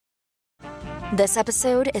This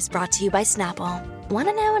episode is brought to you by Snapple. Want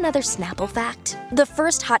to know another Snapple fact? The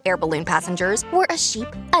first hot air balloon passengers were a sheep,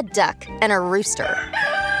 a duck, and a rooster.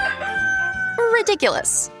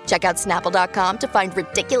 Ridiculous. Check out Snapple.com to find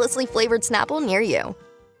ridiculously flavored Snapple near you.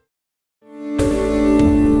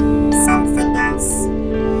 Something else.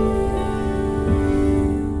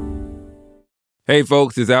 Hey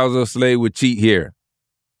folks, it's Alzo Slade with Cheat here.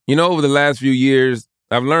 You know, over the last few years,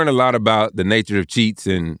 I've learned a lot about the nature of cheats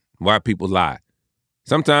and why people lie.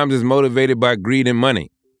 Sometimes it's motivated by greed and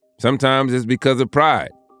money. Sometimes it's because of pride.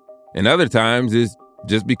 And other times it's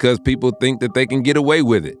just because people think that they can get away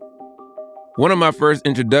with it. One of my first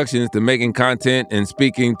introductions to making content and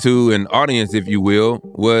speaking to an audience, if you will,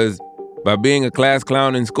 was by being a class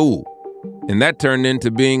clown in school. And that turned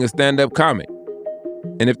into being a stand-up comic.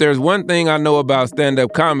 And if there's one thing I know about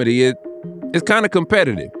stand-up comedy, it's kind of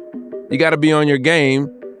competitive. You got to be on your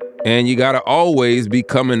game, and you got to always be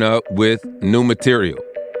coming up with new material.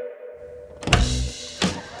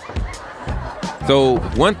 So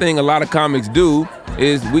one thing a lot of comics do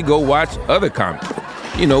is we go watch other comics.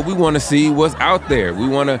 You know, we want to see what's out there. We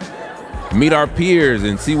want to meet our peers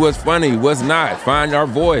and see what's funny, what's not, find our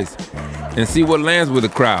voice, and see what lands with the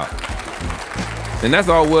crowd. And that's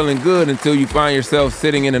all well and good until you find yourself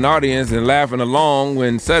sitting in an audience and laughing along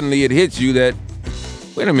when suddenly it hits you that,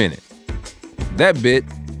 wait a minute, that bit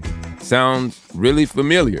sounds really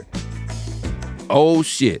familiar. Oh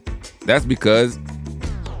shit, that's because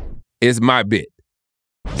it's my bit.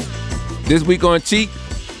 This week on Cheat,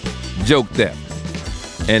 joke theft.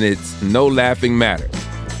 And it's no laughing matter.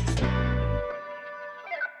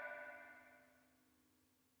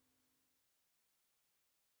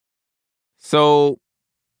 So,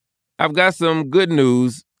 I've got some good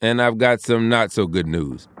news and I've got some not so good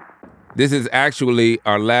news. This is actually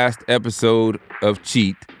our last episode of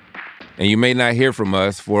Cheat, and you may not hear from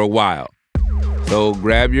us for a while. So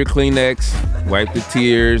grab your Kleenex, wipe the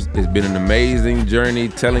tears. It's been an amazing journey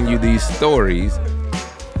telling you these stories.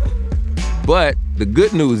 But the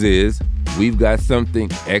good news is we've got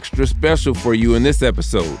something extra special for you in this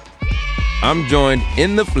episode. I'm joined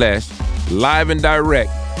in the flesh, live and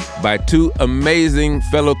direct, by two amazing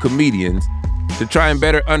fellow comedians to try and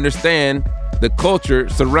better understand the culture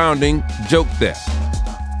surrounding joke theft.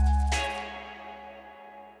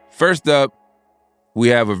 First up, we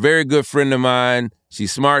have a very good friend of mine.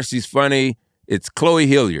 She's smart, she's funny. It's Chloe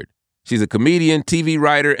Hilliard. She's a comedian, TV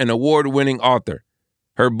writer, and award-winning author.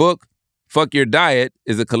 Her book, Fuck Your Diet,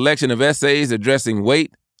 is a collection of essays addressing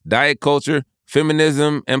weight, diet culture,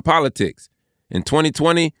 feminism, and politics. In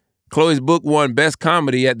 2020, Chloe's book won Best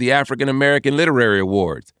Comedy at the African American Literary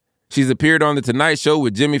Awards. She's appeared on The Tonight Show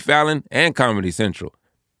with Jimmy Fallon and Comedy Central.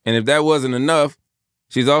 And if that wasn't enough,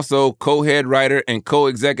 she's also co-head writer and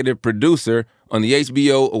co-executive producer on the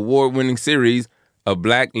HBO award-winning series, A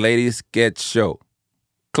Black Lady Sketch Show.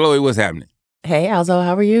 Chloe, what's happening? Hey, Alzo,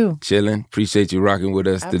 how are you? Chilling. Appreciate you rocking with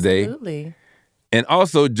us today. Absolutely. And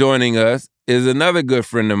also joining us is another good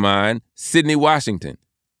friend of mine, Sydney Washington.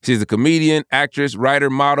 She's a comedian, actress, writer,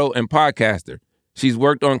 model, and podcaster. She's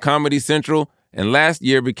worked on Comedy Central and last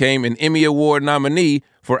year became an Emmy Award nominee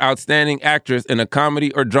for Outstanding Actress in a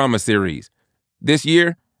Comedy or Drama Series. This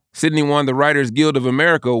year, Sydney won the Writers Guild of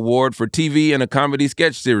America Award for TV and a Comedy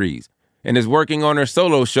Sketch Series and is working on her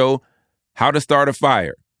solo show, How to Start a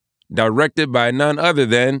Fire, directed by none other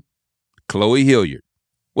than Chloe Hilliard.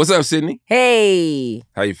 What's up, Sydney? Hey.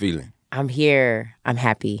 How you feeling? I'm here. I'm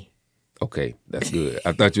happy. Okay, that's good.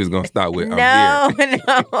 I thought you was going to start with, I'm here.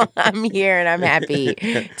 No, I'm here and I'm happy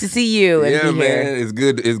to see you and yeah, be man, here.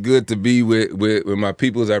 it's good to be with my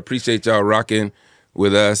peoples. I appreciate y'all rocking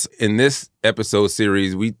with us. In this episode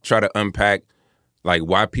series, we try to unpack like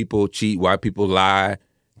why people cheat, why people lie.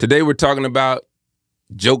 Today we're talking about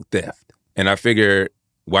joke theft. And I figure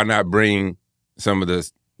why not bring some of the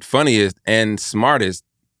funniest and smartest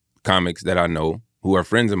comics that I know who are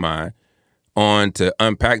friends of mine on to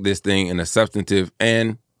unpack this thing in a substantive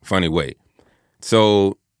and funny way.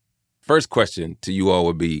 So first question to you all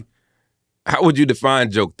would be, how would you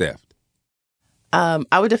define joke theft?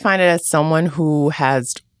 I would define it as someone who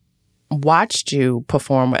has watched you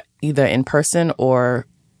perform either in person or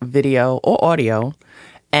video or audio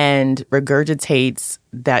and regurgitates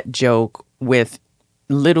that joke with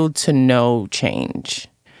little to no change.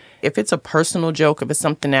 If it's a personal joke, if it's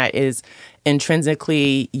something that is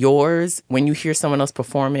intrinsically yours, when you hear someone else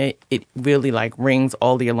perform it, it really like rings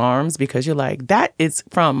all the alarms because you're like, that is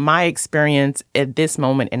from my experience at this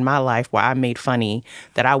moment in my life where I made funny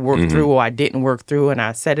that I worked through or I didn't work through and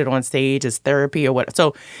I said it on stage as therapy or what.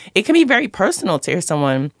 So it can be very personal to hear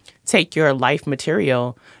someone take your life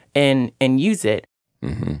material and use it.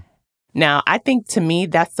 Mm-hmm. Now, I think to me,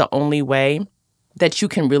 that's the only way that you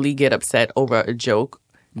can really get upset over a joke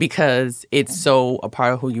because it's so a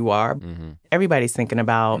part of who you are. Everybody's thinking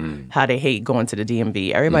about how they hate going to the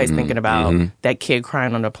DMV. Everybody's thinking about that kid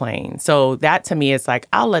crying on the plane. So that to me is like,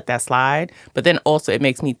 I'll let that slide. But then also it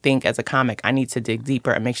makes me think as a comic, I need to dig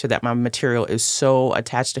deeper and make sure that my material is so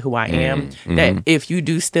attached to who I am that if you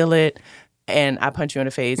do steal it and I punch you in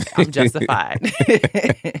the face, I'm justified.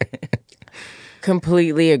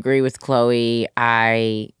 Completely agree with Chloe.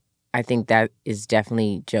 I think that is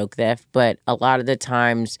definitely joke theft, but a lot of the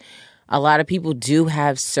times, a lot of people do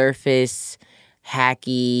have surface,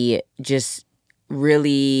 hacky, just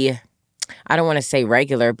really, I don't want to say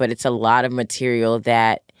regular, but it's a lot of material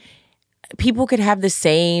that people could have the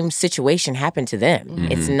same situation happen to them.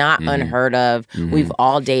 It's not unheard of. We've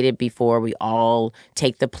all dated before. We all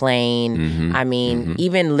take the plane. I mean,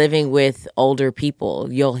 even living with older people,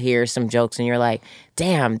 you'll hear some jokes and you're like,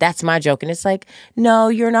 damn, that's my joke. And it's like, no,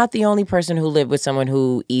 you're not the only person who lived with someone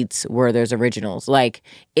who eats Werther's Originals. Like,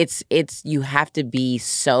 it's you have to be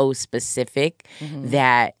so specific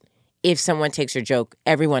that if someone takes your joke,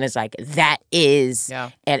 everyone is like, that is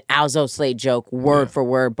an Alzo Slade joke, word for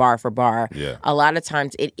word, bar for bar. A lot of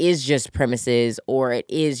times it is just premises or it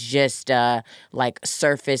is just like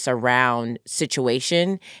surface around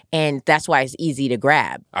situation. And that's why it's easy to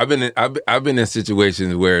grab. I've been in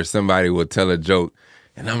situations where somebody will tell a joke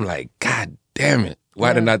and I'm like, God damn it.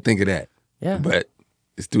 Why didn't I think of that? Yeah. But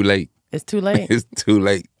it's too late. It's too late. It's too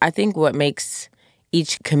late. I think what makes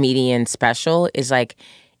each comedian special is like,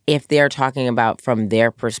 if they're talking about from their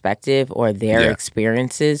perspective or their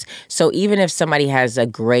experiences. So even if somebody has a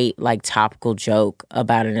great like topical joke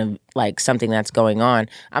about like something that's going on,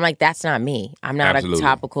 I'm like, that's not me. I'm not a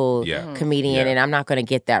topical comedian and I'm not going to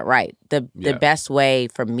get that right. The best way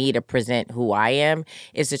for me to present who I am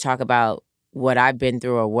is to talk about what I've been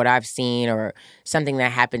through or what I've seen or something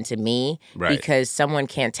that happened to me because someone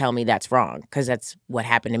can't tell me that's wrong because that's what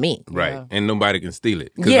happened to me. Right. And nobody can steal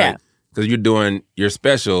it. Because you're doing your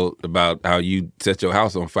special about how you set your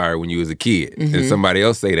house on fire when you was a kid, and somebody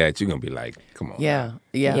else say that, you're gonna be like, "Come on."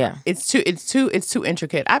 Yeah. It's too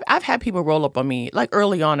intricate. I've had people roll up on me like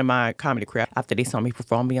early on in my comedy career after they saw me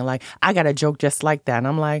perform, being like, "I got a joke just like that," and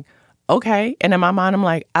I'm like, "Okay." And in my mind, I'm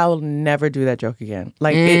like, "I will never do that joke again."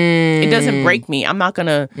 Like it doesn't break me. I'm not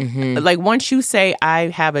gonna like once you say I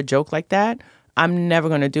have a joke like that, I'm never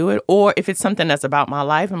going to do it. Or if it's something that's about my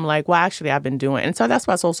life, I'm like, well, actually, I've been doing it. And so that's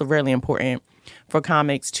why it's also really important for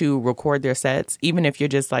comics to record their sets, even if you're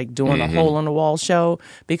just like doing a hole in the wall show.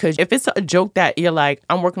 Because if it's a joke that you're like,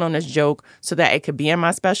 I'm working on this joke so that it could be in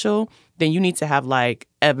my special, then you need to have like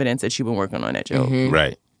evidence that you've been working on that joke.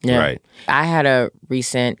 Right. Yeah. Right. I had a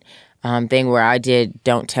recent thing where I did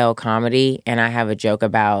Don't Tell comedy, and I have a joke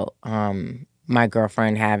about my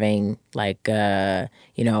girlfriend having like a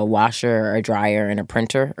washer or a dryer and a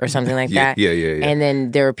printer or something like that. Yeah. And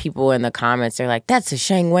then there were people in the comments, they're like, that's a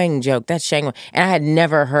Shang Wang joke. That's Shang Wang. And I had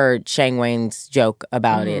never heard Shang Wang's joke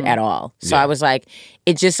about it at all. So I was like,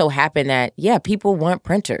 it just so happened that, people want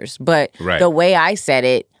printers. But the way I said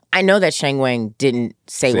it, I know that Shang Wang didn't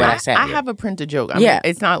say what I said. I have a printer joke. I mean,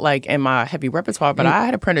 it's not like in my heavy repertoire, but I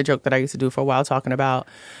had a printer joke that I used to do for a while talking about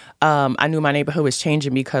I knew my neighborhood was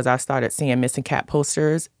changing because I started seeing missing cat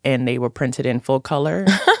posters and they were printed in full color.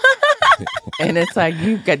 And it's like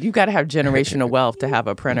you got to have generational wealth to have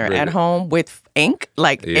a printer at home with ink,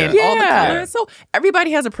 like in all the colors. So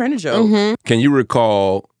everybody has a printer joke. Can you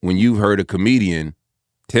recall when you heard a comedian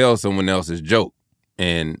tell someone else's joke,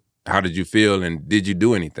 and how did you feel, and did you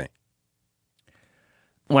do anything?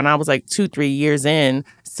 When I was like 2-3 years in,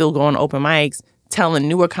 still going to open mics, telling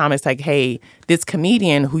newer comics like, hey, this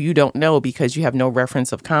comedian who you don't know because you have no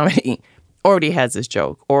reference of comedy already has this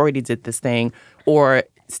joke, already did this thing, or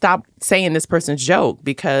stop saying this person's joke,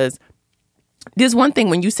 because there's one thing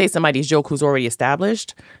when you say somebody's joke who's already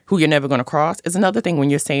established, who you're never going to cross. It's another thing when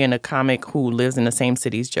you're saying a comic who lives in the same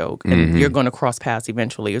city's joke and you're going to cross paths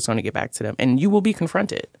eventually. It's going to get back to them and you will be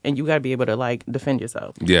confronted and you got to be able to like defend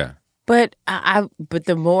yourself. Yeah. But but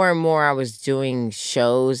the more and more I was doing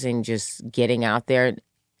shows and just getting out there,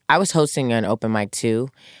 I was hosting an open mic too.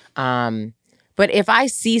 But if I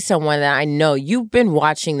see someone that I know, you've been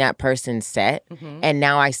watching that person's set, and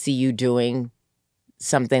now I see you doing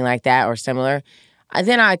something like that or similar,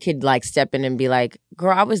 then I could like step in and be like,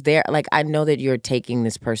 girl, I was there. Like, I know that you're taking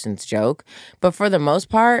this person's joke. But for the most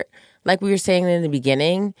part, like we were saying in the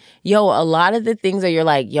beginning, a lot of the things that you're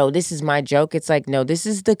like, this is my joke. It's like, no, this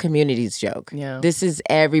is the community's joke. Yeah. This is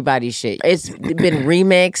everybody's shit. It's been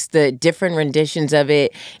remixed, the different renditions of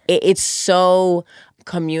it. It's so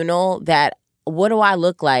communal that what do I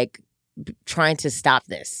look like trying to stop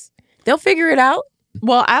this? They'll figure it out.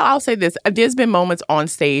 Well, I'll say this. There's been moments on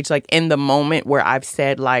stage, like in the moment where I've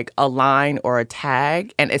said like a line or a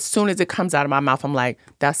tag. And as soon as it comes out of my mouth, I'm like,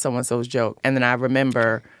 that's so-and-so's joke. And then I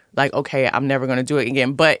remember like, okay, I'm never going to do it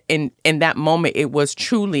again. But in that moment, it was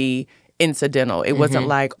truly incidental. It wasn't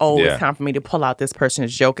like, it's time for me to pull out this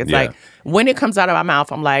person's joke. It's like when it comes out of my mouth,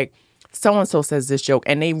 I'm like, so-and-so says this joke.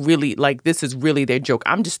 And they really like, this is really their joke.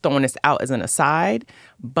 I'm just throwing this out as an aside.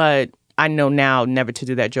 But I know now never to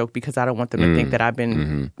do that joke because I don't want them to think that I've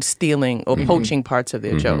been stealing or poaching parts of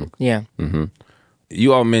their joke. Yeah.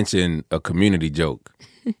 You all mentioned a community joke.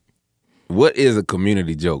 What is a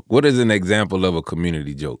community joke? What is an example of a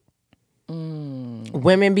community joke?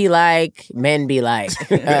 Women be like, men be like.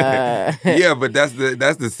 Yeah, but that's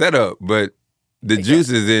the setup. But the juice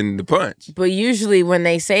is in the punch. But usually when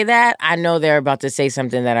they say that, I know they're about to say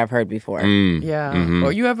something that I've heard before. Yeah.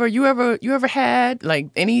 Or you ever had like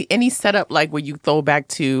any setup like where you throw back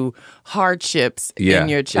to hardships in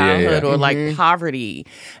your childhood or like poverty.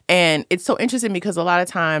 And it's so interesting because a lot of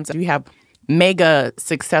times you have mega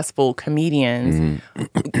successful comedians,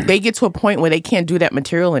 they get to a point where they can't do that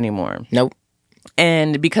material anymore. Nope.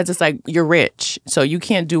 And because it's like, you're rich, so you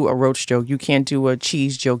can't do a roach joke, you can't do a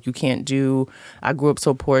cheese joke, you can't do I grew up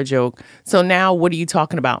so poor joke. So now what are you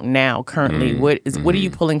talking about now, currently? What are you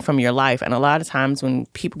pulling from your life? And a lot of times when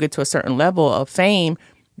people get to a certain level of fame,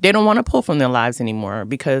 they don't want to pull from their lives anymore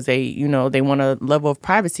because they want a level of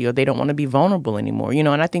privacy or they don't want to be vulnerable anymore, And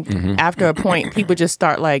I think after a point, people just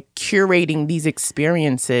start like curating these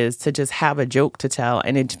experiences to just have a joke to tell.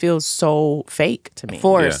 And it feels so fake to me.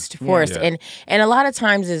 Forced. Yeah. And a lot of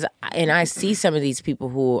times and I see some of these people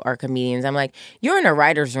who are comedians, I'm like, you're in a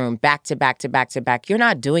writer's room back to back to back to back. You're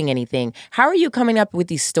not doing anything. How are you coming up with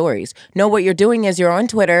these stories? No, what you're doing is you're on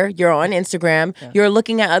Twitter, you're on Instagram, you're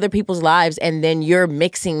looking at other people's lives, and then you're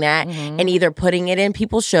mixing that and either putting it in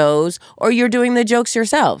people's shows or you're doing the jokes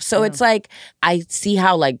yourself. So it's like, I see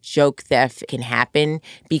how like joke theft can happen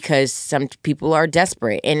because some people are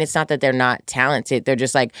desperate. And it's not that they're not talented. They're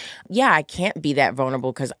just like, yeah, I can't be that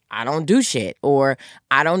vulnerable because I don't do shit or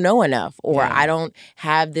I don't know enough or I don't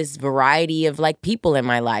have this variety of like people in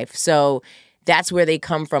my life. So that's where they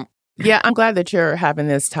come from. Yeah, I'm glad that you're having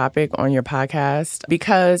this topic on your podcast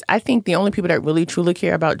because I think the only people that really truly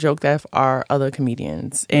care about joke theft are other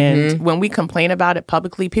comedians. And when we complain about it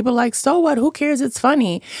publicly, people are like, so what? Who cares? It's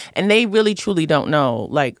funny. And they really truly don't know.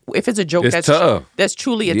 Like, if it's a joke that's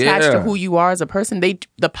truly attached to who you are as a person,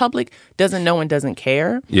 the public doesn't know and doesn't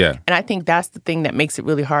care. Yeah. And I think that's the thing that makes it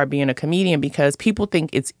really hard being a comedian because people think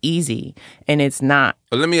it's easy and it's not.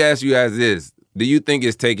 But let me ask you guys this. Do you think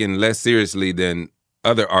it's taken less seriously than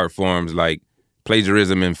other art forms like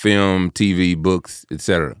plagiarism in film, TV, books,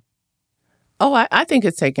 etc.? Oh, I think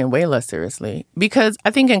it's taken way less seriously because I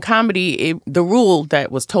think in comedy, the rule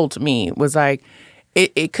that was told to me was like,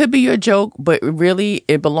 it could be your joke, but really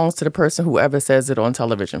it belongs to the person whoever says it on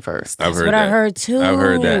television first. I've heard what that. I heard too. I've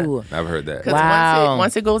heard that. Because Wow.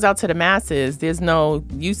 once it goes out to the masses, there's no,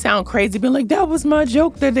 you sound crazy being like, that was my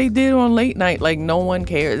joke that they did on late night. Like, no one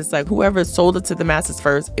cares. It's like whoever sold it to the masses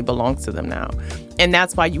first, it belongs to them now. And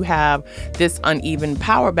that's why you have this uneven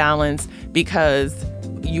power balance because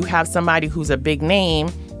you have somebody who's a big name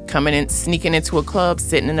coming in, sneaking into a club,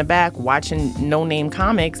 sitting in the back, watching no-name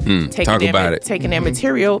comics, taking their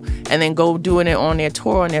material, and then go doing it on their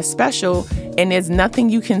tour, on their special, and there's nothing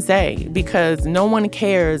you can say because no one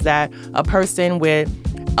cares that a person with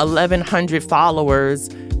 1,100 followers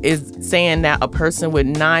is saying that a person with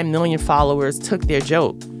 9 million followers took their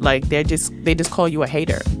joke. Like, they just call you a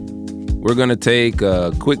hater. We're going to take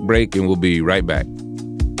a quick break and we'll be right back.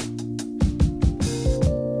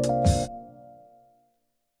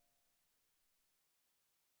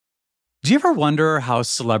 Do you ever wonder how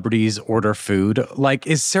celebrities order food? Like,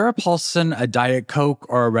 is Sarah Paulson a Diet Coke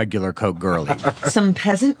or a regular Coke girlie? Some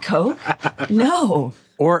peasant Coke? No.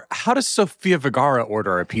 Or how does Sofia Vergara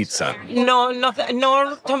order a pizza? No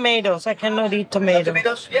tomatoes. I cannot eat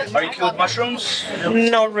tomatoes. Yes. Are you cool with mushrooms?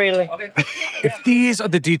 Not really. If these are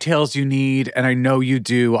the details you need, and I know you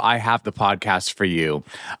do, I have the podcast for you.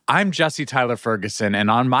 I'm Jesse Tyler Ferguson,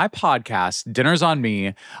 and on my podcast, Dinners on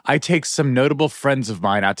Me, I take some notable friends of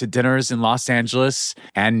mine out to dinners in Los Angeles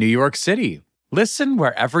and New York City. Listen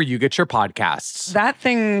wherever you get your podcasts. That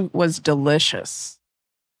thing was delicious.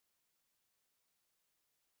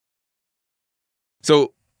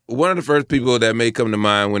 So one of the first people that may come to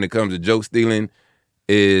mind when it comes to joke stealing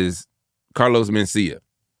is Carlos Mencia.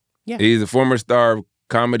 Yeah. He's a former star of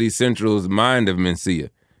Comedy Central's Mind of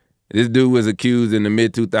Mencia. This dude was accused in the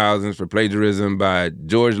mid-2000s for plagiarism by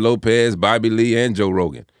George Lopez, Bobby Lee, and Joe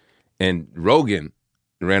Rogan. And Rogan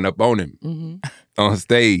ran up on him on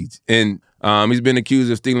stage. And he's been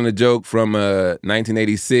accused of stealing a joke from a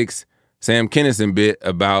 1986 Sam Kinison bit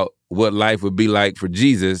about what life would be like for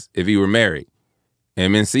Jesus if he were married.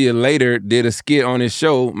 And Mencia later did a skit on his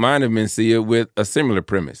show, Mind of Mencia, with a similar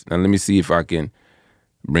premise. Now, let me see if I can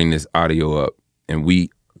bring this audio up and we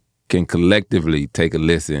can collectively take a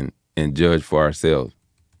listen and judge for ourselves.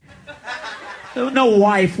 No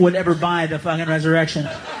wife would ever buy the fucking resurrection.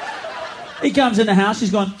 He comes in the house,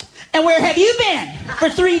 he's going, and where have you been for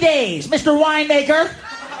 3 days, Mr. Winemaker?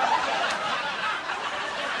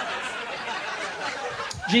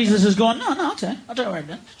 Jesus is going, no, I'll tell you where I've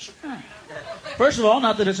been. Sure. First of all,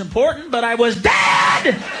 not that it's important, but I was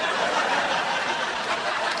dead!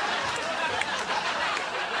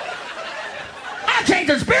 I changed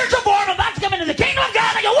the spiritual form, I'm about to come into the kingdom of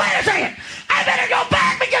God, and I go, wait a second! I better go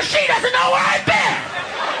back because she doesn't know where I've been!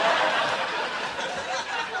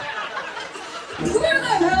 Where the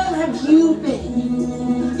hell have you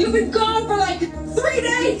been? You've been gone for like 3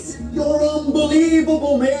 days! You're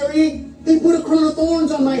unbelievable, Mary! They put a crown of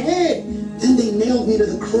thorns on my head. Then they nailed me to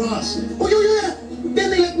the cross. Oh, yeah.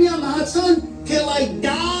 Then they left me on the hot sun till I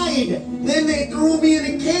died. Then they threw me in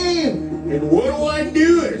a cave. And what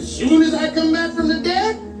do? As soon as I come back from the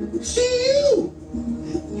dead, see you.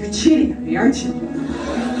 You're cheating on me, aren't you?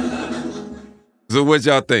 So what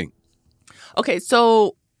y'all think? Okay,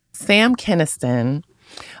 so Sam Kinison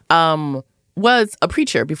was a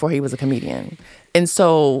preacher before he was a comedian. And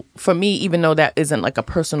so for me, even though that isn't like a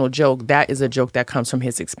personal joke, that is a joke that comes from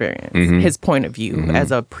his experience, his point of view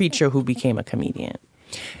as a preacher who became a comedian.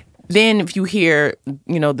 Then if you hear,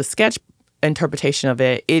 the sketch interpretation of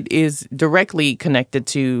it, it is directly connected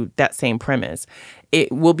to that same premise.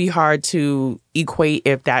 It will be hard to equate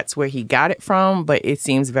if that's where he got it from, but it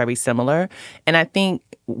seems very similar. And I think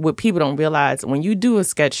what people don't realize, when you do a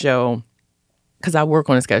sketch show, because I work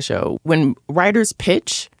on a sketch show, when writers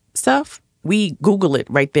pitch stuff, we Google it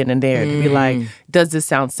right then and there to be like, does this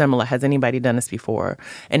sound similar? Has anybody done this before?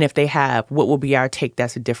 And if they have, what will be our take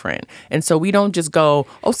that's different? And so we don't just go,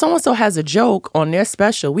 oh, so-and-so has a joke on their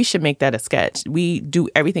special, we should make that a sketch. We do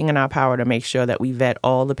everything in our power to make sure that we vet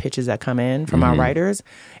all the pitches that come in from our writers.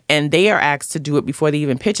 And they are asked to do it before they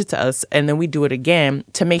even pitch it to us. And then we do it again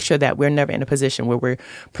to make sure that we're never in a position where we're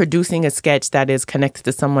producing a sketch that is connected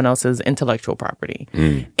to someone else's intellectual property.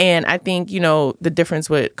 And I think, the difference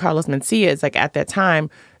with Carlos Mencia is like at that time,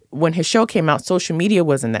 when his show came out, social media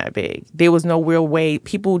wasn't that big. There was no real way.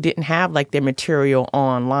 People didn't have like their material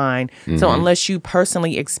online. So unless you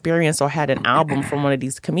personally experienced or had an album from one of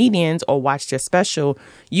these comedians or watched their special,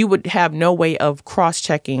 you would have no way of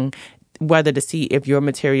cross-checking whether to see if your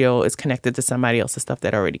material is connected to somebody else's stuff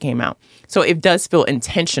that already came out. So it does feel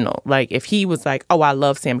intentional. Like if he was like, oh, I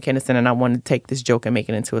love Sam Kinison and I want to take this joke and make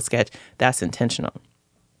it into a sketch, that's intentional.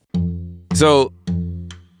 So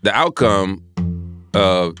the outcome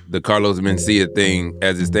of the Carlos Mencia thing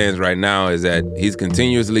as it stands right now is that he's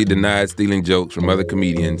continuously denied stealing jokes from other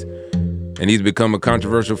comedians, and he's become a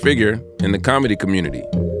controversial figure in the comedy community.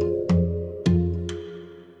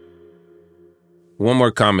 One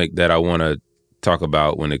more comic that I want to talk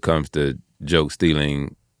about when it comes to joke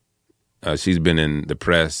stealing, she's been in the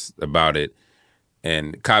press about it,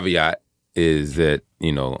 and caveat is that, I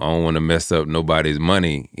don't want to mess up nobody's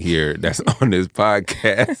money here that's on this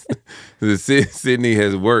podcast. Sydney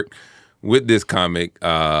has worked with this comic,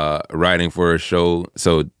 writing for a show.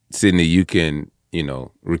 So, Sydney, you can,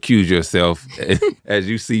 recuse yourself as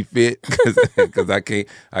you see fit, because I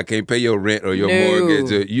can't pay your rent or your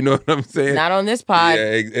mortgage. Or, you know what I'm saying? Not on this pod. Yeah,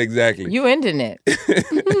 exactly. You ending it.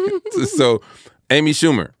 So, Amy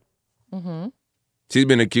Schumer, she's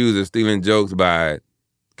been accused of stealing jokes by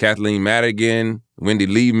Kathleen Madigan, Wendy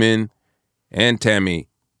Liebman, and Tammy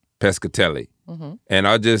Pescatelli. And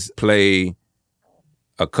I'll just play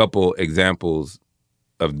a couple examples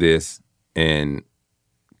of this, and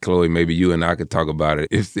Chloe, maybe you and I could talk about it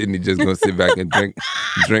if Sydney just gonna sit back and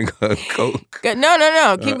drink her Coke.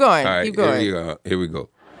 No. Keep going. All right, Keep going. Here we go.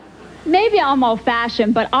 Maybe I'm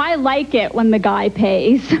old-fashioned, but I like it when the guy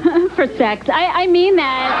pays for sex. I mean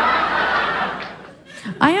that.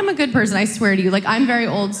 I am a good person, I swear to you. Like, I'm very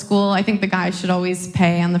old school. I think the guy should always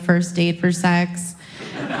pay on the first date for sex.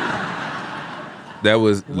 That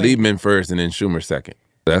was Liebman first and then Schumer second.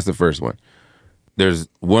 That's the first one. There's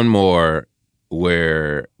one more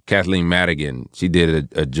where Kathleen Madigan, she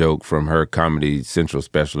did a joke from her Comedy Central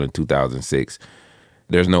special in 2006.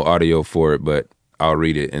 There's no audio for it, but I'll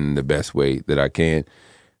read it in the best way that I can.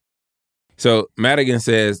 So Madigan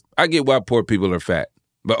says, I get why poor people are fat,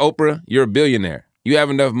 but Oprah, you're a billionaire. You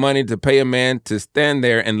have enough money to pay a man to stand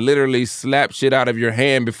there and literally slap shit out of your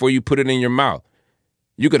hand before you put it in your mouth.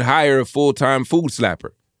 You could hire a full-time food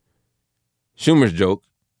slapper. Schumer's joke,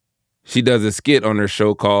 she does a skit on her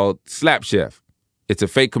show called Slap Chef. It's a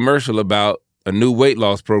fake commercial about a new weight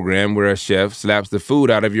loss program where a chef slaps the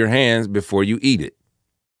food out of your hands before you eat it.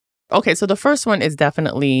 Okay, so the first one is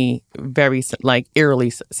definitely very,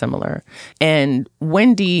 eerily similar. And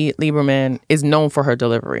Wendy Lieberman is known for her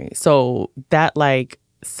delivery. So that,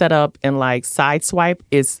 setup and, side swipe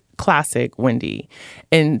is classic Wendy.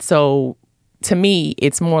 And so, to me,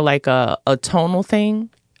 it's more like a tonal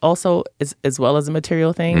thing also, as well as a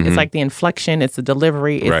material thing. Mm-hmm. It's like the inflection, it's the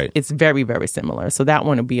delivery. Right. It's very, very similar. So that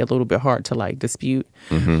one would be a little bit hard to, dispute.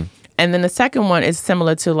 Mm-hmm. And then the second one is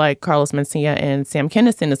similar to Carlos Mencia and Sam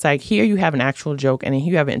Kinison. It's here you have an actual joke and then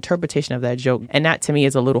you have an interpretation of that joke. And that to me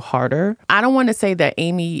is a little harder. I don't want to say that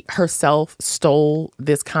Amy herself stole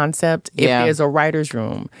this concept if there's a writer's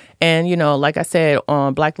room. And, like I said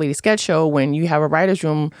on Black Lady Sketch Show, when you have a writer's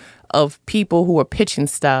room of people who are pitching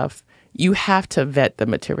stuff, you have to vet the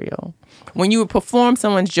material. When you perform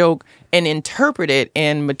someone's joke and interpret it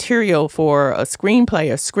in material for a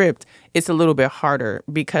screenplay or script, it's a little bit harder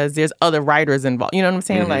because there's other writers involved. You know what I'm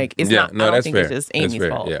saying? Mm-hmm. It's not. No, I don't that's think fair. it's just Amy's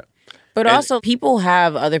fault. Yeah. But also, people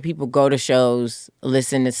have other people go to shows,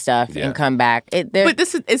 listen to stuff, and come back. But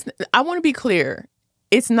this is. I want to be clear.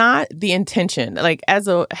 It's not the intention. As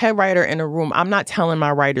a head writer in a room, I'm not telling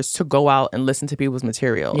my writers to go out and listen to people's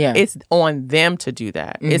material. Yeah. It's on them to do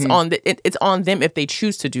that. Mm-hmm. It's on them if they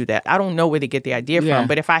choose to do that. I don't know where they get the idea from.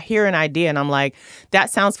 But if I hear an idea and I'm like, that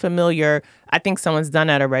sounds familiar, I think someone's done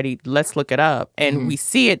that already, let's look it up. And we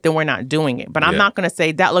see it, then we're not doing it. But I'm not going to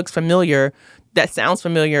say that looks familiar, that sounds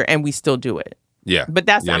familiar, and we still do it. Yeah. But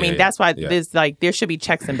that's why there's there should be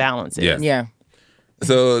checks and balances. Yeah.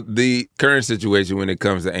 So the current situation when it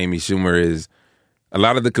comes to Amy Schumer is a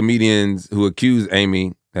lot of the comedians who accuse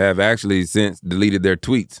Amy have actually since deleted their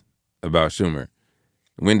tweets about Schumer.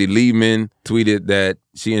 Wendy Liebman tweeted that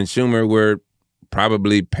she and Schumer were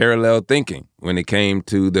probably parallel thinking when it came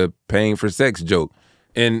to the paying for sex joke.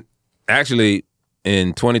 And actually,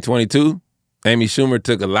 in 2022, Amy Schumer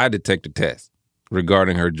took a lie detector test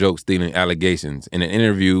regarding her joke-stealing allegations in an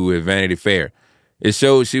interview with Vanity Fair. It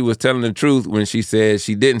showed she was telling the truth when she said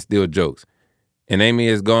she didn't steal jokes. And Amy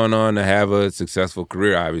has gone on to have a successful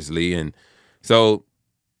career, obviously. And so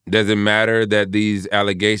does it matter that these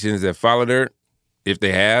allegations have followed her, if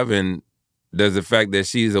they have? And does the fact that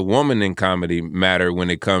she's a woman in comedy matter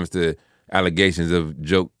when it comes to allegations of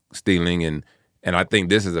joke stealing? And I think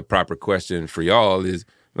this is a proper question for y'all is,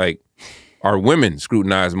 are women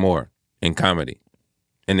scrutinized more in comedy?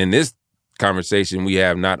 And in this conversation, we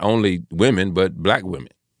have not only women, but Black women.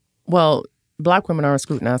 Well, Black women aren't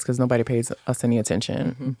scrutinized because nobody pays us any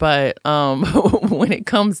attention. Mm-hmm. But when it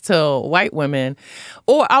comes to white women,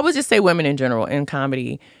 or I would just say women in general in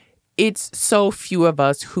comedy, it's so few of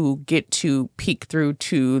us who get to peek through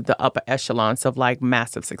to the upper echelons of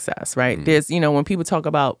massive success, right? Mm-hmm. There's, when people talk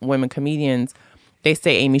about women comedians, they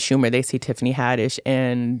say Amy Schumer, they say Tiffany Haddish,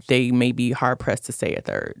 and they may be hard-pressed to say a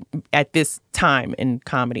third at this time in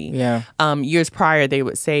comedy. Yeah. Years prior, they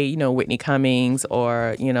would say, Whitney Cummings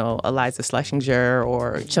or, Eliza Schlesinger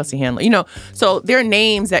or Chelsea Handler. So there are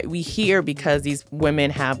names that we hear because these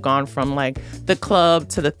women have gone from, the club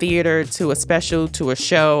to the theater to a special to a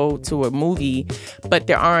show to a movie. But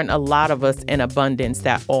there aren't a lot of us in abundance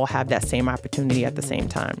that all have that same opportunity at the same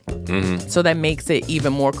time. Mm-hmm. So that makes it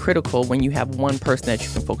even more critical when you have one person that you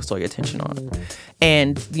can focus all your attention on.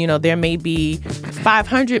 And, there may be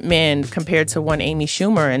 500 men compared to one Amy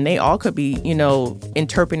Schumer, and they all could be,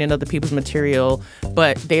 interpreting other people's material,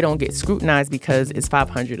 but they don't get scrutinized because it's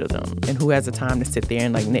 500 of them. And who has the time to sit there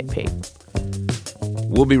and nitpick?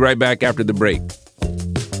 We'll be right back after the break.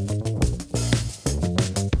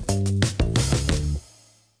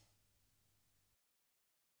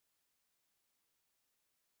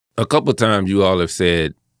 A couple times you all have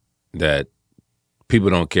said that people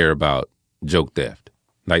don't care about joke theft,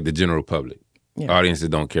 like the general public. Yeah. Audiences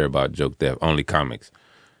don't care about joke theft, only comics.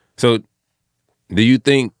 So do you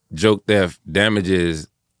think joke theft damages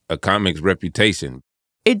a comic's reputation?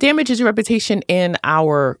 It damages your reputation in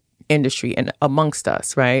our industry and amongst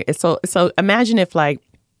us, right? So imagine if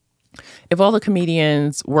all the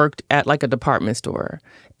comedians worked at a department store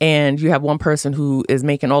and you have one person who is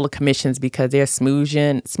making all the commissions because they're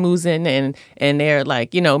smoozing and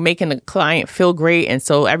they're making the client feel great. And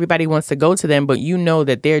so everybody wants to go to them, but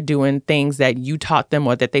that they're doing things that you taught them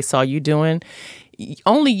or that they saw you doing.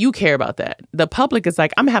 Only you care about that. The public is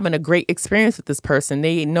I'm having a great experience with this person.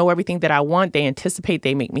 They know everything that I want. They anticipate.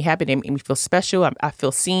 They make me happy. They make me feel special. I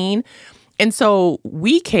feel seen. And so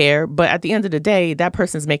we care, but at the end of the day, that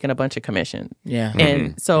person's making a bunch of commission. Yeah.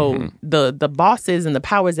 And so the bosses and the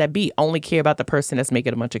powers that be only care about the person that's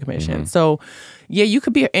making a bunch of commission. So yeah, you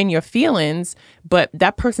could be in your feelings, but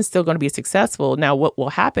that person's still going to be successful. Now, what will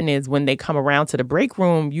happen is when they come around to the break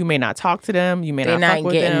room, you may not talk to them. You may They're not fuck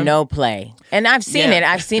with them. getting no play. And I've seen it.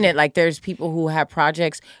 I've seen it. Like, there's people who have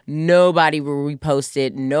projects. Nobody will repost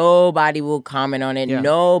it. Nobody will comment on it.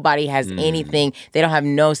 Nobody has anything. They don't have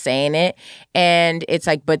no say in it. And it's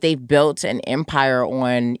like, but they've built an empire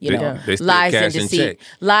on, you know, lies and deceit.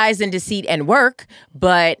 Lies and deceit and work.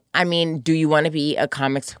 But, I mean, do you want to be a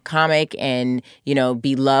comic and, you know,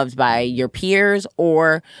 be loved by your peers?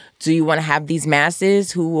 Or do you want to have these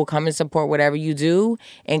masses who will come and support whatever you do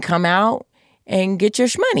and come out and get your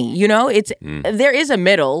shmoney? You know, it's there is a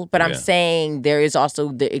middle, but I'm saying there is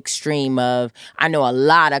also the extreme of, I know a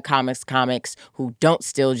lot of comics who don't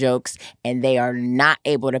steal jokes and they are not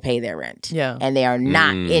able to pay their rent. Yeah. And they are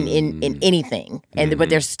not in anything. And but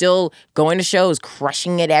they're still going to shows,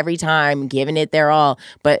 crushing it every time, giving it their all,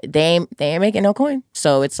 but they ain't making no coin.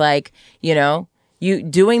 So it's like, you know, you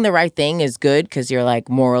doing the right thing is good because you're like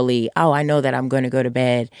morally, oh, I know that I'm going to go to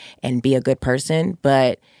bed and be a good person,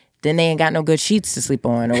 but then they ain't got no good sheets to sleep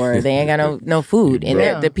on, or they ain't got no food.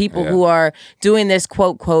 And the people who are doing this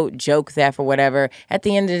quote joke theft or whatever, at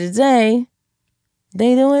the end of the day,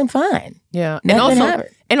 they doing fine. Yeah. Nothing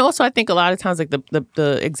And also, I think a lot of times, like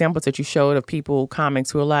the examples that you showed of people,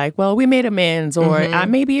 comics who are like, well, we made amends, or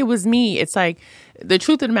maybe it was me. It's like, the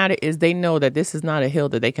truth of the matter is they know that this is not a hill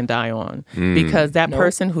that they can die on, because that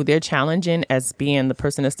person who they're challenging as being the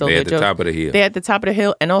person that stole their They're at the top of the hill. They're at the top of the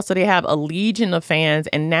hill. And also they have a legion of fans.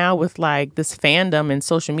 And now with like this fandom and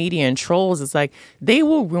social media and trolls, it's like they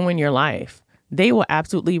will ruin your life. They will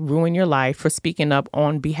absolutely ruin your life for speaking up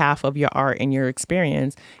on behalf of your art and your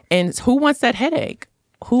experience. And who wants that headache?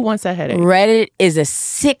 Who wants that headache? Reddit is a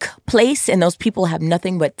sick place, and those people have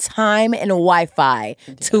nothing but time and Wi-Fi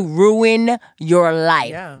to ruin your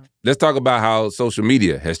life. Yeah. Let's talk about how social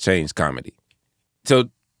media has changed comedy.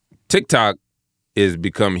 So TikTok has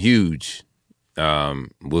become huge.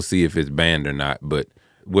 We'll see if it's banned or not, but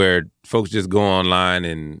where folks just go online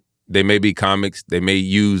and they may be comics, they may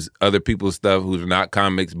use other people's stuff who's not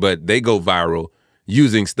comics, but they go viral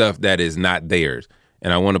using stuff that is not theirs.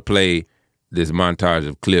 And I want to play this montage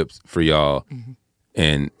of clips for y'all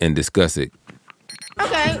and discuss it.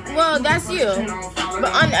 Okay, well, that's you.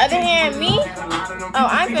 But on the other hand, me? Oh,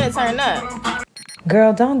 I'm finna turn up.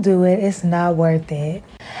 Girl, don't do it. It's not worth it.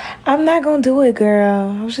 I'm not gonna do it,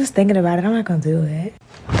 girl. I was just thinking about it. I'm not gonna do it.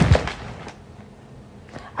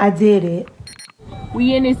 I did it.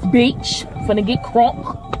 We in this bitch, finna get crunk.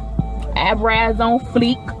 Abraz on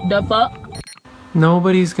fleek, the fuck.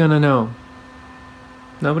 Nobody's gonna know.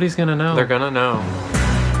 Nobody's gonna know. They're gonna know.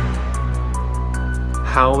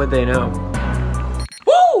 How would they know?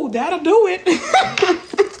 Woo, that'll do it.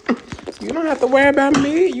 You don't have to worry about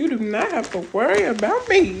me. You do not have to worry about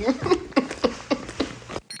me.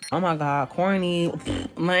 Oh my God, corny,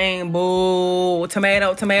 lame, boo,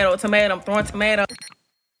 tomato, I'm throwing tomato.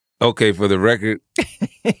 Okay, for the record,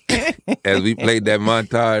 as we played that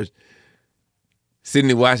montage,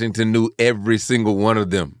 Sydney Washington knew every single one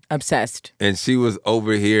of them. Obsessed. And she was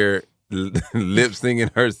over here lip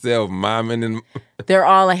singing herself, miming and they're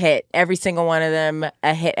all a hit. Every single one of them,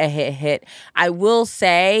 a hit. I will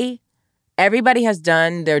say, everybody has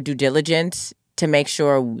done their due diligence to make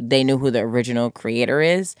sure they knew who the original creator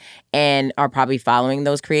is and are probably following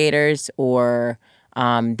those creators, or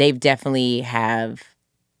they've definitely have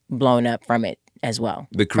blown up from it as well.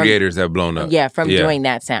 The creators have blown up. Yeah, from doing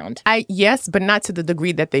that sound. Yes, but not to the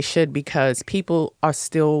degree that they should, because people are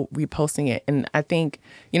still reposting it. And I think,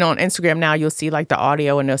 you know, on Instagram now, you'll see like the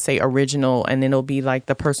audio and they'll say original, and then it'll be like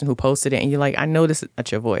the person who posted it. And you're like, I know this is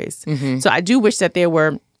not your voice. So I do wish that there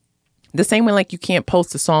were, the same way like you can't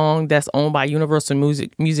post a song that's owned by Universal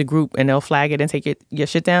Music Group and they'll flag it and take your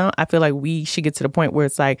shit down. I feel like we should get to the point where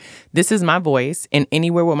it's like, this is my voice, and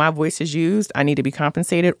anywhere where my voice is used, I need to be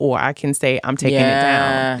compensated, or I can say I'm taking it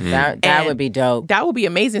down. That would be dope. That would be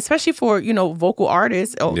amazing, especially for, you know, vocal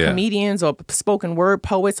artists or comedians or spoken word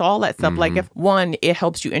poets, all that stuff. Like, if one, it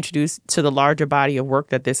helps you introduce to the larger body of work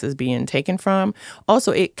that this is being taken from.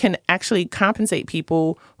 Also, it can actually compensate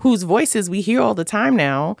people whose voices we hear all the time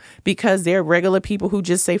now, because they're regular people who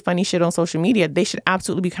just say funny shit on social media. They should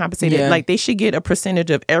absolutely be compensated. Like, they should get a percentage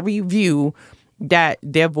of every view that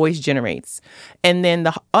their voice generates. And then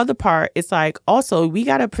the other part is like, also, we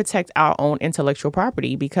got to protect our own intellectual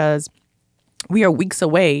property, because we are weeks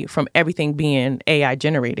away from everything being AI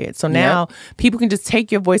generated. So now people can just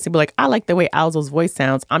take your voice and be like, I like the way Alzo's voice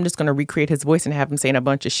sounds. I'm just going to recreate his voice and have him saying a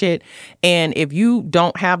bunch of shit. And if you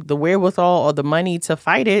don't have the wherewithal or the money to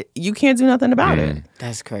fight it, you can't do nothing about it.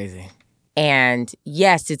 That's crazy. And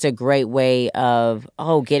yes, it's a great way of,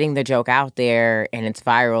 getting the joke out there and it's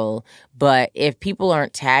viral. But if people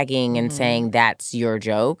aren't tagging and saying that's your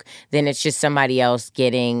joke, then it's just somebody else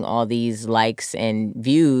getting all these likes and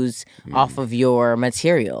views off of your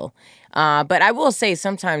material. But I will say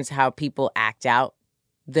sometimes how people act out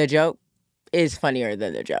the joke is funnier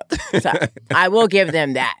than the joke. So I will give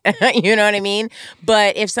them that. You know what I mean?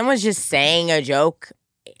 But if someone's just saying a joke,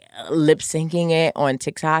 lip syncing it on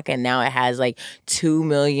TikTok, and now it has like 2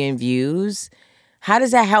 million views. How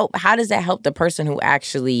does that help? How does that help the person who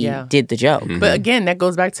actually did the joke? But again, that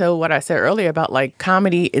goes back to what I said earlier about like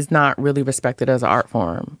comedy is not really respected as an art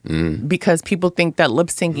form because people think that lip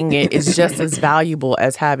syncing it is just as valuable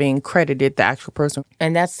as having credited the actual person.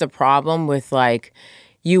 And that's the problem with like,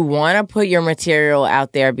 you want to put your material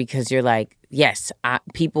out there because you're like, yes,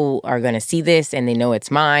 people are going to see this and they know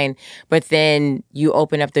it's mine. But then you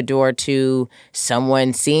open up the door to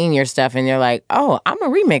someone seeing your stuff and they're like, oh, I'm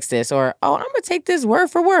going to remix this, or, oh, I'm going to take this word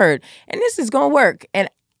for word and this is going to work. And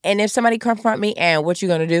if somebody confront me, and what you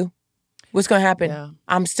going to do? What's going to happen? Yeah.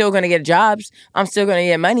 I'm still going to get jobs. I'm still going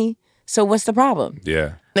to get money. So what's the problem?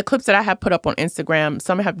 Yeah. The clips that I have put up on Instagram,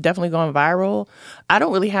 some have definitely gone viral. I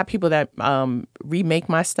don't really have people that remake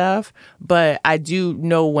my stuff, but I do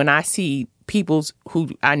know when I see people's who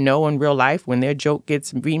I know in real life, when their joke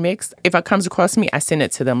gets remixed, if it comes across me, I send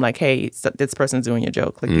it to them like, hey, this person's doing your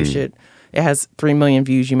joke. Like you should, it has 3 million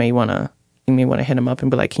views. You may want to hit them up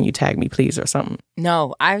and be like, can you tag me, please, or something.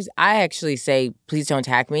 No, I actually say, please don't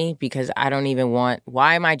tag me because I don't even want,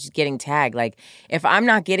 why am I just getting tagged? Like, if I'm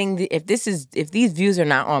not getting, if these views are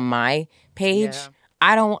not on my page,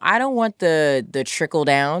 I don't want the trickle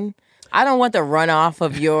down. I don't want the runoff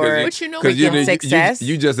of your success.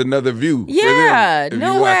 You just another view. Yeah,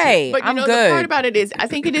 no way. But I'm good. The part about it is, I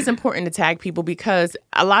think it is important to tag people because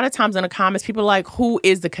a lot of times in the comments, people are like, who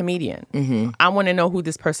is the comedian? I want to know who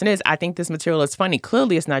this person is. I think this material is funny.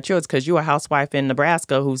 Clearly, it's not yours because you're a housewife in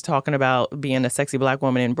Nebraska who's talking about being a sexy black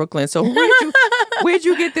woman in Brooklyn. So where'd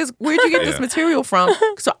you get this material from?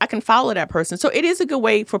 So I can follow that person. So it is a good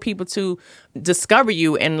way for people to discover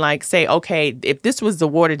you and like say, okay, if this was the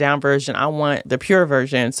watered down version, I want the pure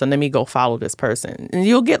version. So let me go follow this person. And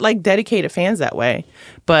you'll get like dedicated fans that way.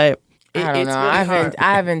 But I don't know. Really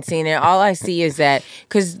I haven't seen it. All I see is that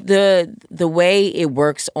because the way it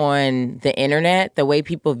works on the internet, the way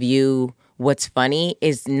people view what's funny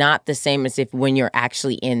is not the same as if when you're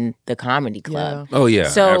actually in the comedy club. Oh, yeah,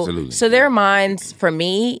 so, absolutely. So their minds, for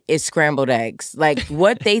me, is scrambled eggs. Like,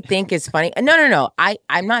 what they think is funny. No.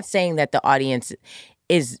 I'm not saying that the audience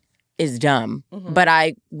is dumb, but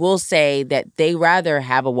I will say that they rather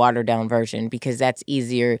have a watered-down version because that's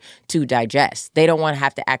easier to digest. They don't want to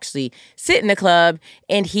have to actually sit in the club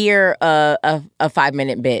and hear a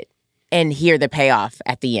 5-minute bit and hear the payoff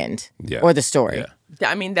at the end or the story. Yeah.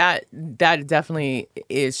 I mean, that definitely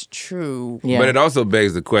is true. Yeah. But it also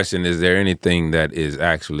begs the question, is there anything that is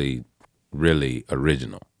actually really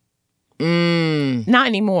original? Not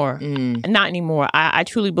anymore. Not anymore. I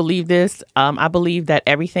truly believe this. I believe that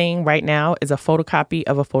everything right now is a photocopy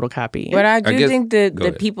of a photocopy. But I do think that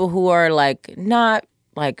the people who are like not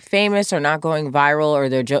like famous or not going viral, or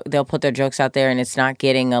they'll put their jokes out there and it's not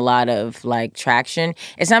getting a lot of like traction.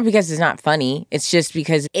 It's not because it's not funny. It's just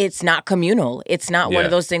because it's not communal. It's not one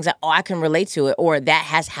of those things that, I can relate to it, or that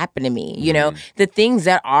has happened to me. You know, the things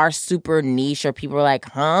that are super niche or people are like,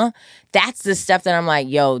 huh? That's the stuff that I'm like,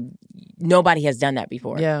 yo, nobody has done that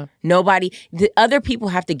before. Yeah. Nobody. The other people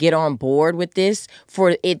have to get on board with this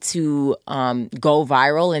for it to go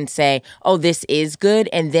viral and say, oh, this is good.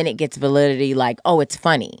 And then it gets validity like, oh, it's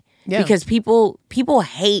funny. Yeah. Because people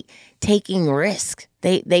hate taking risks.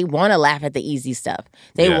 They want to laugh at the easy stuff.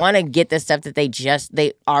 They want to get the stuff that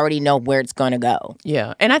they already know where it's going to go.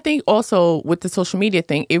 Yeah. And I think also with the social media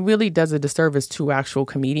thing, it really does a disservice to actual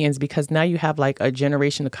comedians because now you have like a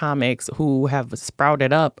generation of comics who have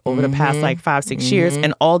sprouted up over the past like 5-6 years,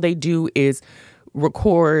 and all they do is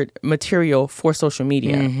record material for social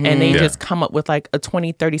media and they just come up with like a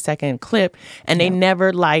 20-30 second clip and they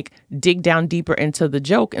never like dig down deeper into the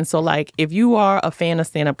joke. And so like if you are a fan of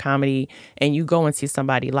stand-up comedy and you go and see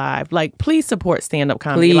somebody live, like please support stand-up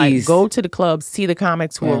comedy. Like go to the clubs, see the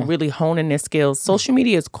comics who are really honing their skills. Social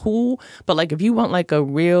media is cool, but like if you want like a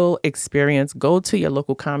real experience, go to your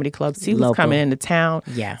local comedy club, see who's coming into town,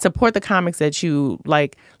 support the comics that you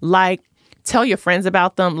like tell your friends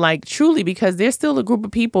about them, like truly, because there's still a group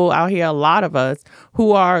of people out here, a lot of us,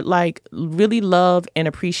 who are like really love and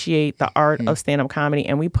appreciate the art of stand-up comedy.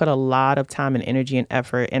 And we put a lot of time and energy and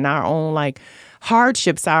effort in our own like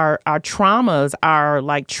hardships, our traumas, our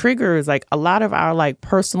like triggers, like a lot of our like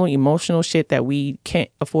personal emotional shit that we can't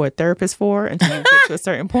afford therapists for until you get to a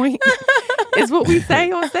certain point is what we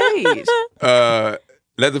say on stage.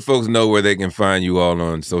 Let the folks know where they can find you all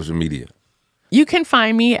on social media. You can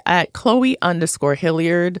find me at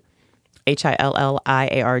Chloe_Hilliard,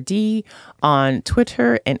 HILLIARD, on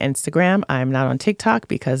Twitter and Instagram. I'm not on TikTok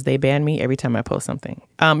because they ban me every time I post something.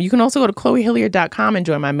 You can also go to ChloeHilliard.com and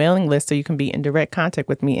join my mailing list so you can be in direct contact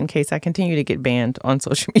with me in case I continue to get banned on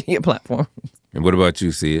social media platforms. And what about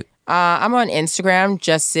you, Sid? I'm on Instagram,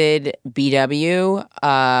 JustSidBW.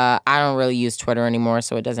 I don't really use Twitter anymore,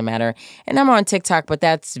 so it doesn't matter. And I'm on TikTok, but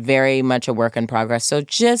that's very much a work in progress. So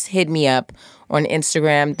just hit me up on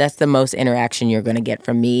Instagram. That's the most interaction you're going to get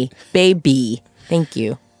from me. Baby. Thank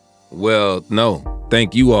you. Well, no.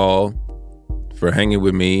 Thank you all for hanging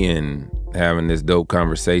with me and having this dope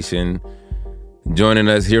conversation. Joining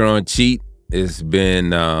us here on Cheat. It's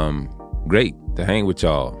been great to hang with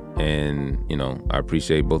y'all. And, you know, I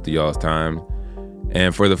appreciate both of y'all's time.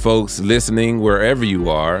 And for the folks listening, wherever you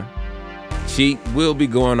are, Cheat will be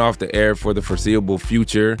going off the air for the foreseeable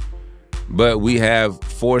future. But we have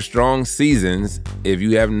 4 strong seasons. If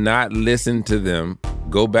you have not listened to them,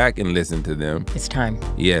 go back and listen to them. It's time.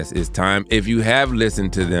 Yes, it's time. If you have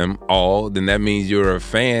listened to them all, then that means you're a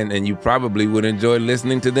fan and you probably would enjoy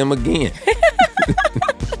listening to them again.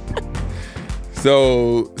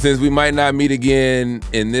 So, since we might not meet again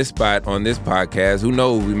in this spot on this podcast, who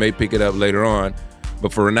knows, we may pick it up later on.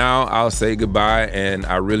 But for now, I'll say goodbye, and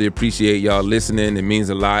I really appreciate y'all listening. It means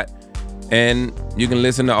a lot. And you can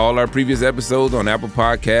listen to all our previous episodes on Apple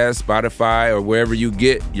Podcasts, Spotify, or wherever you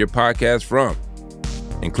get your podcast from,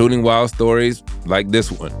 including wild stories like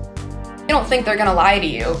this one. I don't think they're gonna lie to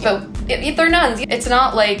you, but if they're nuns, it's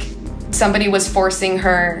not like somebody was forcing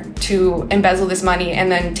her to embezzle this money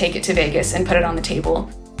and then take it to Vegas and put it on the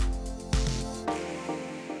table.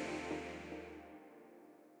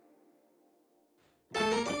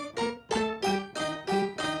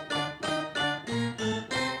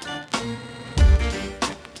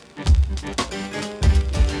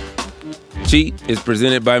 Cheat is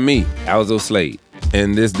presented by me, Alzo Slade,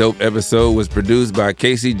 and this dope episode was produced by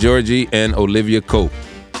Casey Georgie and Olivia Cope.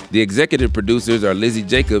 The executive producers are Lizzie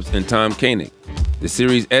Jacobs and Tom Koenig. The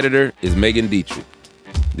series editor is Megan Dietrich.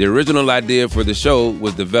 The original idea for the show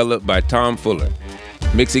was developed by Tom Fuller.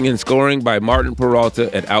 Mixing and scoring by Martin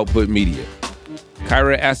Peralta at Output Media.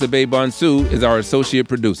 Kyra Asabe Bonsu is our associate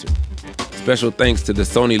producer. Special thanks to the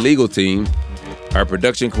Sony legal team. Our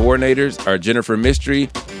production coordinators are Jennifer Mystery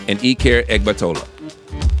and Iker Egbatola.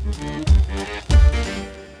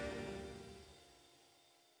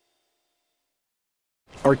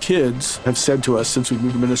 Our kids have said to us since we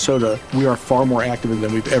moved to Minnesota, we are far more active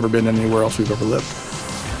than we've ever been anywhere else we've ever lived.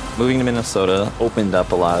 Moving to Minnesota opened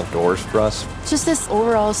up a lot of doors for us. Just this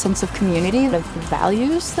overall sense of community, of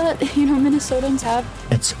values that, Minnesotans have.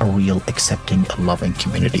 It's a real accepting, loving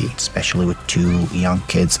community, especially with 2 young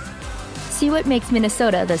kids. See what makes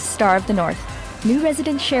Minnesota the star of the North. New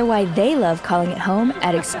residents share why they love calling it home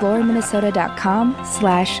at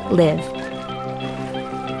exploreminnesota.com/live.